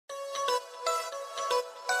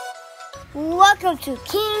Welcome to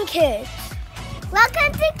King Kids.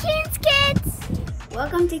 Welcome to King's Kids.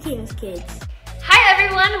 Welcome to King's Kids. Hi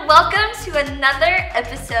everyone, welcome to another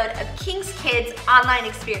episode of King's Kids online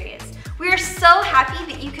experience. We are so happy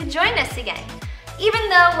that you could join us again. Even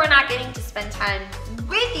though we're not getting to spend time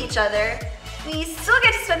with each other, we still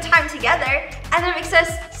get to spend time together, and that makes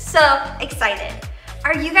us so excited.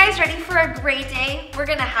 Are you guys ready for a great day? We're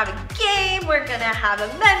gonna have a game, we're gonna have a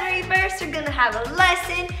memory verse, we're gonna have a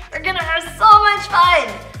lesson, we're gonna have so much fun.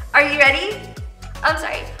 Are you ready? I'm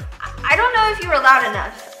sorry, I don't know if you were loud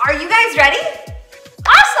enough. Are you guys ready?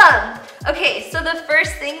 Awesome! Okay, so the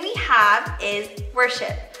first thing we have is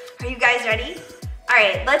worship. Are you guys ready? All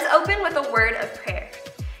right, let's open with a word of prayer.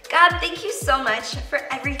 God, thank you so much for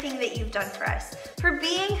everything that you've done for us, for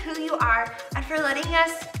being who you are, and for letting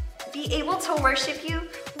us be able to worship you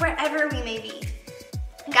wherever we may be.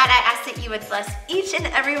 God, I ask that you would bless each and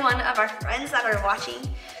every one of our friends that are watching.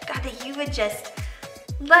 God, that you would just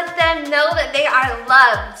let them know that they are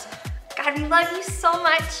loved. God, we love you so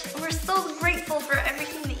much. We're so grateful for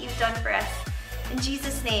everything that you've done for us. In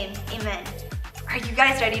Jesus' name, amen. Are you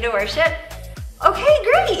guys ready to worship? Okay,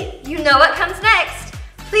 great. You know what comes next.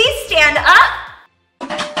 Please stand up.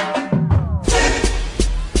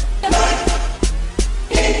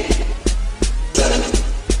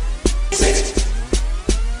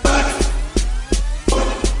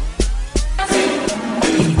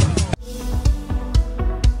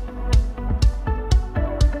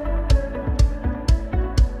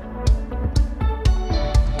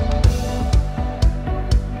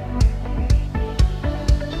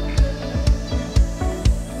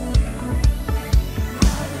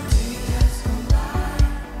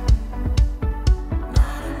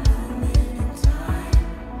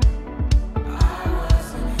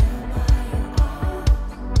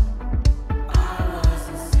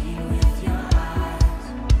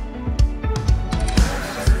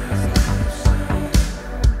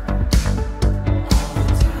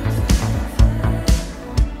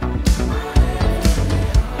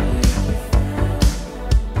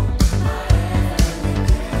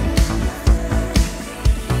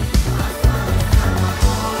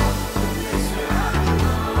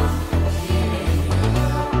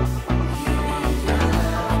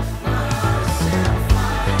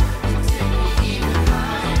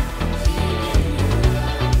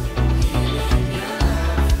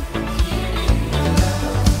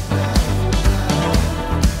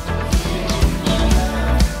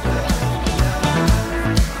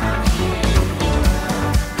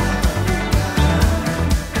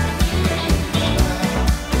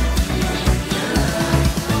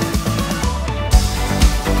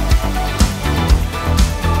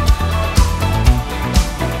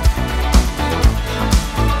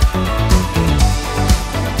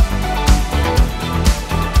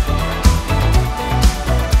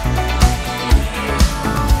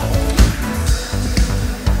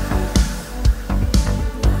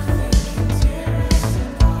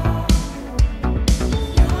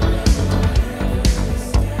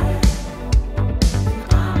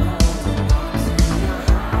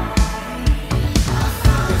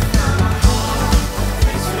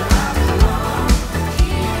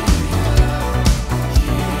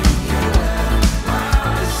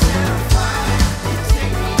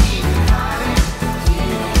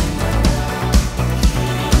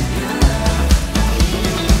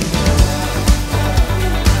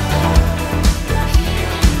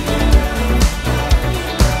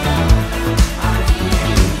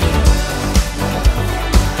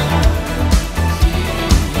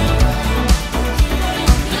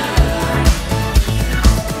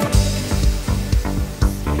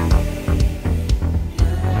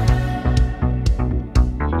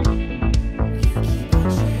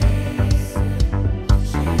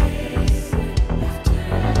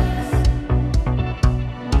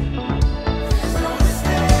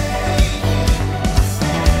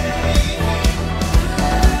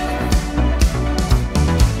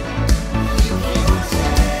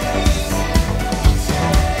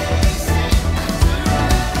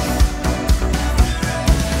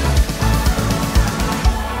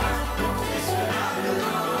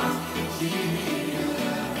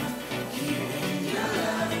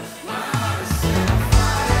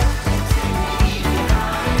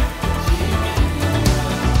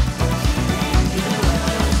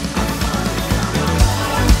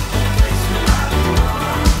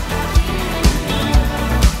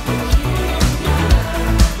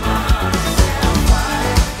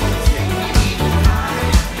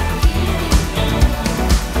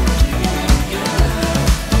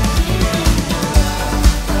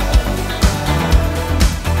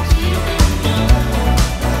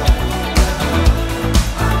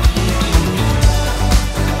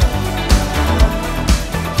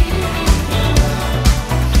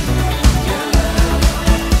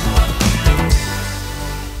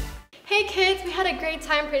 Hey kids, we had a great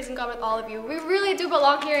time praising God with all of you. We really do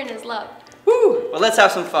belong here in His love. Woo! Well, let's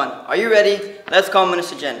have some fun. Are you ready? Let's call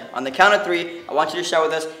Minister Jen. On the count of 3, I want you to shout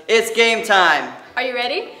with us, it's game time. Are you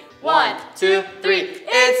ready? 1, 2, 3,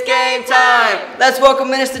 it's game time. Let's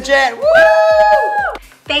welcome Minister Jen. Woo!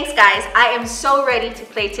 Thanks guys, I am so ready to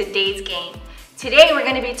play today's game. Today we're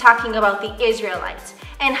going to be talking about the Israelites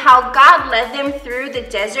and how God led them through the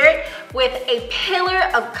desert with a pillar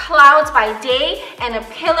of clouds by day and a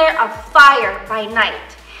pillar of fire by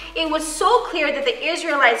night. It was so clear that the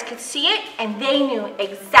Israelites could see it and they knew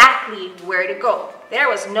exactly where to go. There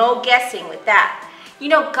was no guessing with that. You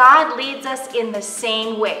know, God leads us in the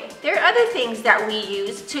same way. There are other things that we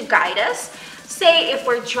use to guide us. Say if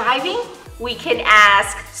we're driving, we can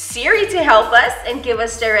ask Siri to help us and give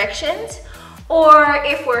us directions. Or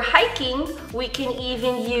if we're hiking, we can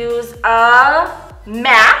even use a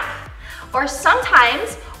map. Or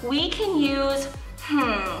sometimes we can use,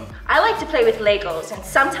 I like to play with Legos, and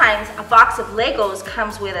sometimes a box of Legos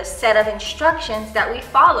comes with a set of instructions that we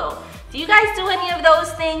follow. Do you guys do any of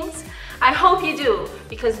those things? I hope you do,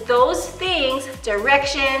 because those things,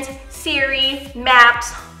 directions, Siri,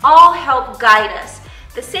 maps, all help guide us.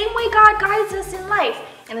 The same way God guides us in life,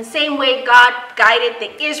 and the same way God guided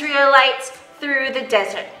the Israelites through the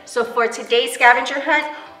desert. So for today's scavenger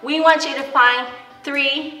hunt, we want you to find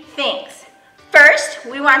 3 things. First,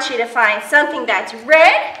 we want you to find something that's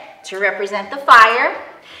red to represent the fire,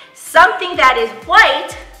 something that is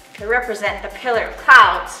white to represent the pillar of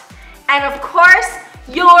clouds, and of course,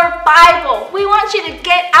 your Bible. We want you to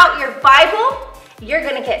get out your Bible. You're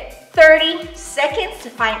gonna get 30 seconds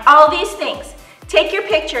to find all these things. Take your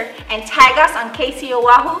picture and tag us on KC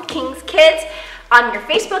Oahu Kings Kids on your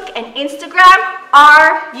Facebook and Instagram.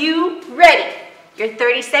 Are you ready? Your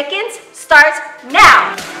 30 seconds starts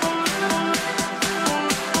now.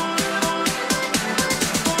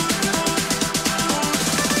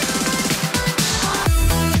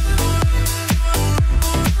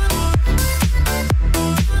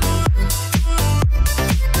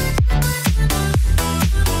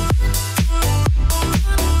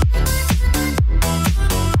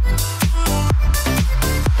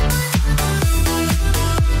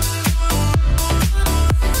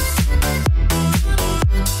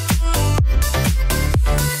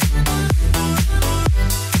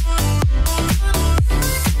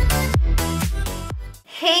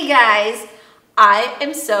 Hey guys, I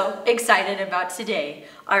am so excited about today.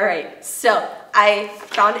 All right, so I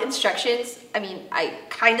found instructions. I mean, I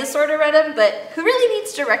kind of sort of read them, but who really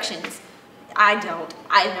needs directions? I don't.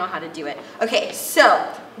 I know how to do it. Okay, so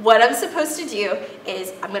what I'm supposed to do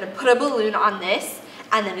is I'm gonna put a balloon on this,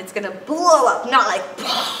 and then it's gonna blow up. Not like,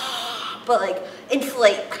 but like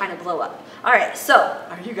inflate, kind of blow up. All right, so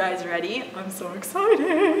are you guys ready? I'm so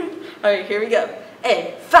excited. All right, here we go.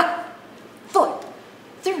 And 5, 4,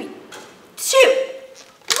 3, 2,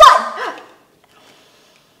 1.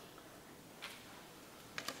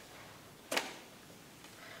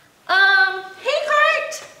 Hey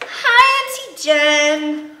Cart. Hi Auntie Jen.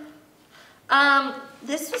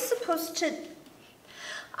 This was supposed to,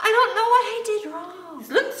 I don't know what I did wrong. It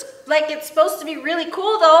looks like it's supposed to be really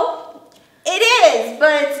cool though. It is,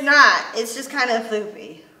 but it's not. It's just kind of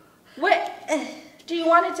floopy. What do you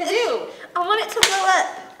want it to do? I want it to blow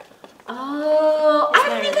up. Oh, I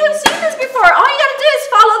don't think I've seen this before. All you gotta do is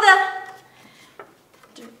follow the...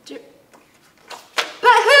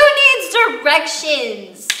 But who needs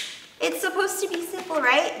directions? It's supposed to be simple,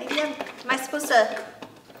 right? Maybe am I supposed to...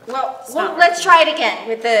 Well, let's try it again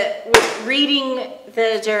with reading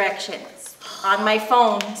the directions on my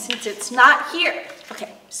phone since it's not here.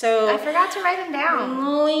 Okay, so... I forgot to write them down.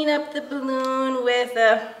 Blowing up the balloon with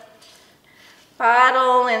a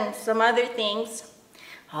bottle and some other things.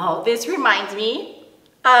 Oh, this reminds me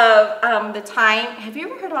of the time, have you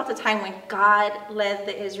ever heard about the time when God led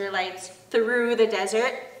the Israelites through the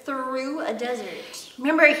desert? Through a desert.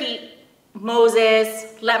 Remember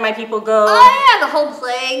Moses, let my people go. Oh yeah, the whole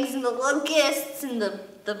plagues and the locusts and the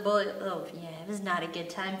boil. Oh yeah, it was not a good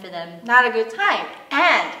time for them. Not a good time.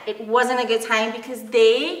 And it wasn't a good time because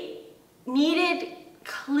they needed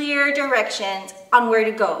clear directions on where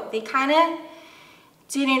to go. They kind of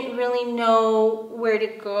didn't really know where to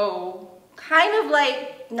go. Kind of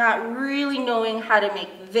like not really knowing how to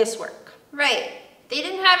make this work. Right. They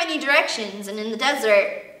didn't have any directions, and in the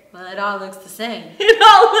desert, well, it all looks the same. It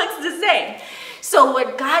all looks the same. So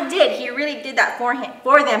what God did, He really did that for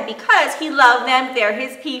them because He loved them. They're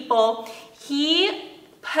His people. He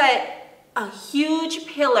put a huge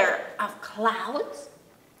pillar of clouds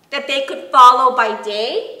that they could follow by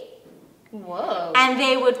day Whoa. And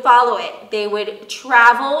they would follow it. They would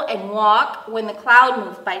travel and walk when the cloud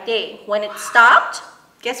moved by day. When it stopped,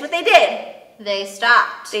 guess what they did? They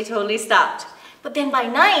stopped. They totally stopped. But then by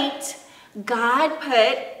night, God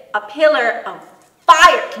put a pillar of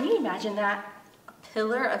fire. Can you imagine that?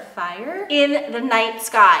 Pillar of fire? In the night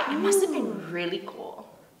sky. It must have been really cool.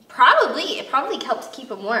 Probably. It probably helped keep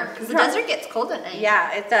them warm because the desert gets cold at night.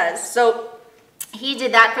 Yeah, it does. So he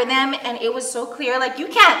did that for them, and it was so clear. Like, you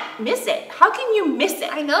can't miss it. How can you miss it?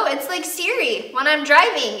 I know. It's like Siri. When I'm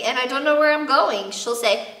driving and I don't know where I'm going, she'll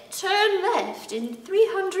say, turn left in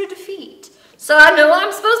 300 feet. So I know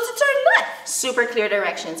I'm supposed to turn left. Super clear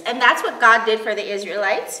directions. And that's what God did for the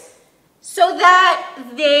Israelites, so that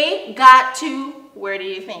they got to, where do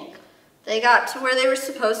you think? They got to where they were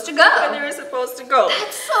supposed to go. Where they were supposed to go.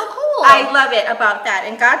 That's so cool. I love it about that.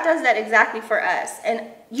 And God does that exactly for us. And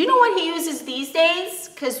you know what he uses these days?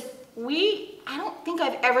 Because I don't think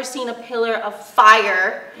I've ever seen a pillar of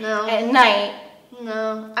fire at night.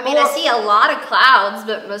 No. I mean, I see a lot of clouds,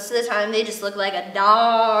 but most of the time they just look like a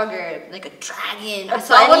dog or like a dragon. I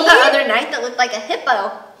saw one the other night that looked like a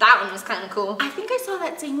hippo. That one was kind of cool. I think I saw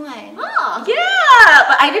that same one. Oh. Yeah,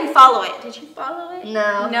 but I didn't follow it. Did you follow it?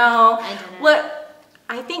 No. No. I didn't. What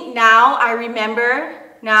I think now I remember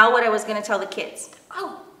what I was going to tell the kids.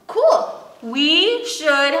 Oh, cool. We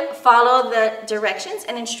should follow the directions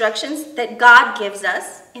and instructions that God gives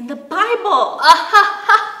us in the Bible.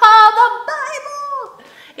 The Bible.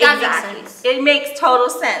 That Exactly. makes sense. It makes total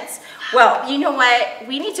sense. Well, you know what?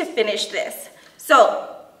 We need to finish this.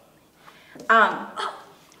 So,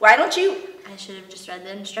 why don't you I should have just read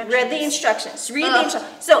the instructions. read the instructions? Read the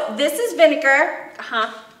instructions. So, this is vinegar.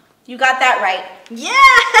 You got that right.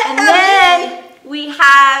 Yeah. And then we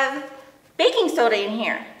have baking soda in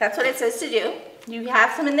here. That's what it says to do. You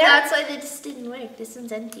have some in there? That's why this didn't work. This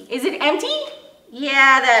one's empty. Is it empty?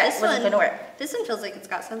 Yeah, that This wasn't one- gonna work. This one feels like it's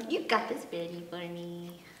got some. You got this ready for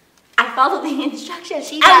me. I followed the instructions.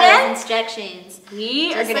 She And got then those instructions.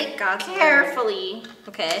 we are Just gonna like God's word. carefully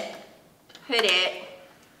Okay. put it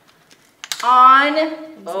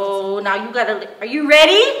on. Oh, now you gotta. Are you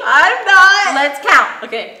ready? I'm not. Let's count.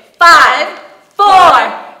 Okay. 5,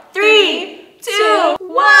 4, 3, 2,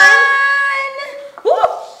 1.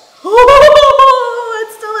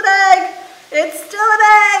 It's still an egg. It's still an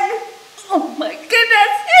egg. Oh my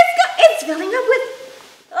goodness! It's filling up with.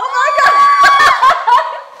 Oh my God.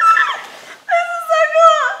 This is so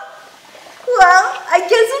cool. Well, I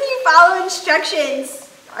guess when you follow instructions,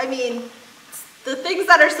 I mean, the things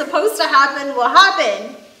that are supposed to happen will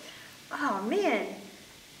happen. Oh man.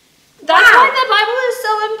 That's why the Bible is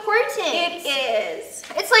so important. It is.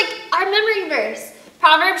 It's like our memory verse,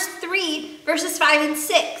 Proverbs 3, verses 5 and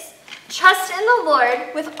 6. Trust in the Lord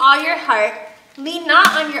with all your heart. Lean not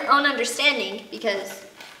on your own understanding because,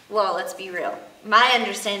 well, let's be real. My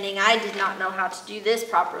understanding, I did not know how to do this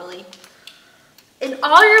properly. In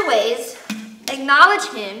all your ways, acknowledge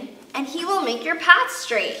him, and he will make your path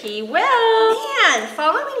straight. He will. Man,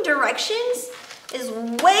 following directions is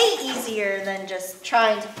way easier than just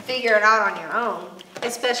trying to figure it out on your own.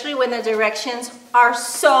 Especially when the directions are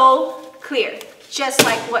so clear, just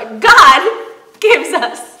like what God gives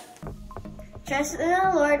us. Trust in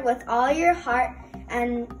the Lord with all your heart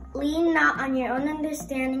and lean not on your own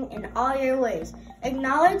understanding in all your ways.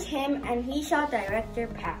 Acknowledge him and he shall direct your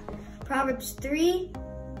path. Proverbs 3,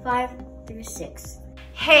 5 through 6.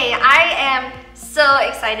 Hey, I am so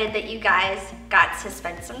excited that you guys got to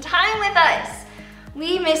spend some time with us.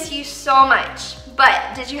 We miss you so much,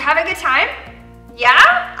 but did you have a good time? Yeah?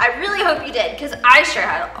 I really hope you did, because I sure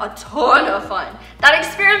had a ton of fun. That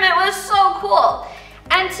experiment was so cool.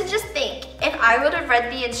 And to just think, if I would have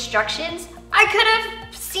read the instructions, I could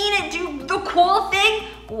have seen it do the cool thing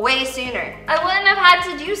way sooner. I wouldn't have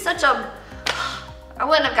had to do I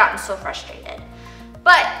wouldn't have gotten so frustrated.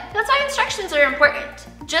 But that's why instructions are important.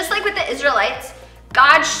 Just like with the Israelites,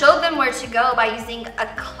 God showed them where to go by using a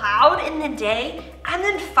cloud in the day and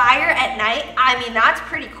then fire at night. I mean, that's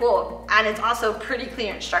pretty cool. And it's also pretty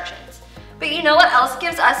clear instructions. But you know what else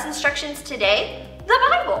gives us instructions today? The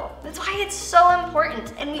Bible. That's why it's so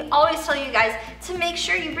important. And we always tell you guys to make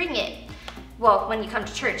sure you bring it. Well, when you come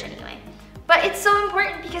to church anyway. But it's so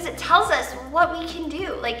important because it tells us what we can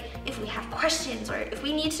do. Like if we have questions or if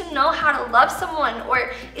we need to know how to love someone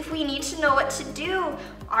or if we need to know what to do.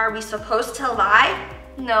 Are we supposed to lie?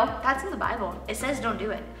 No, that's in the Bible. It says don't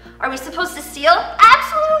do it. Are we supposed to steal?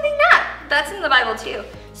 Absolutely not. That's in the Bible too.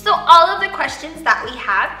 So all of the questions that we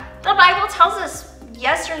have, the Bible tells us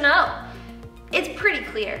yes or no. It's pretty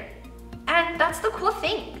clear. And that's the cool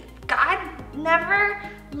thing. God never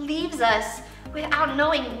leaves us without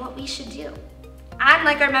knowing what we should do. And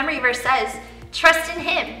like our memory verse says, trust in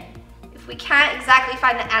Him. If we can't exactly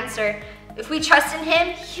find the answer, if we trust in Him,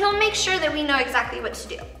 He'll make sure that we know exactly what to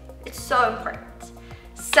do. It's so important.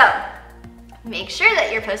 So, make sure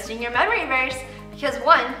that you're posting your memory verse because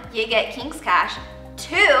 1, you get King's Cash.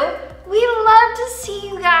 2, we love to see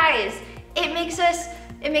you guys. It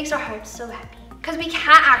makes our hearts so happy because we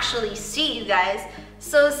can't actually see you guys.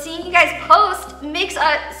 So seeing you guys post makes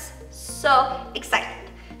us so excited.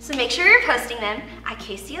 So make sure you're posting them at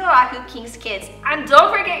KC Oahu King's Kids. And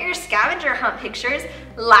don't forget your scavenger hunt pictures.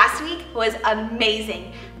 Last week was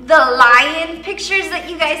amazing. The lion pictures that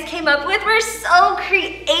you guys came up with were so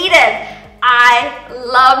creative. I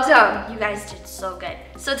loved them. You guys did so good.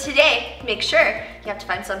 So today, make sure you have to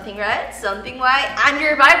find something red, something white, and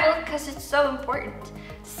your Bible because it's so important.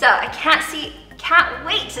 So I can't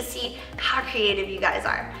wait to see how creative you guys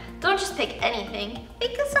are. Don't just pick anything,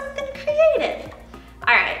 pick something creative.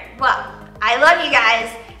 All right, well, I love you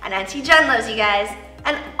guys, and Auntie Jen loves you guys,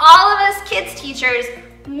 and all of us kids teachers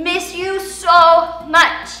miss you so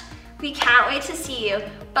much. We can't wait to see you,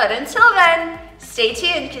 but until then, stay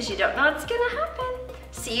tuned because you don't know what's gonna happen.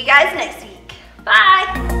 See you guys next week.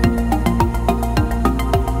 Bye.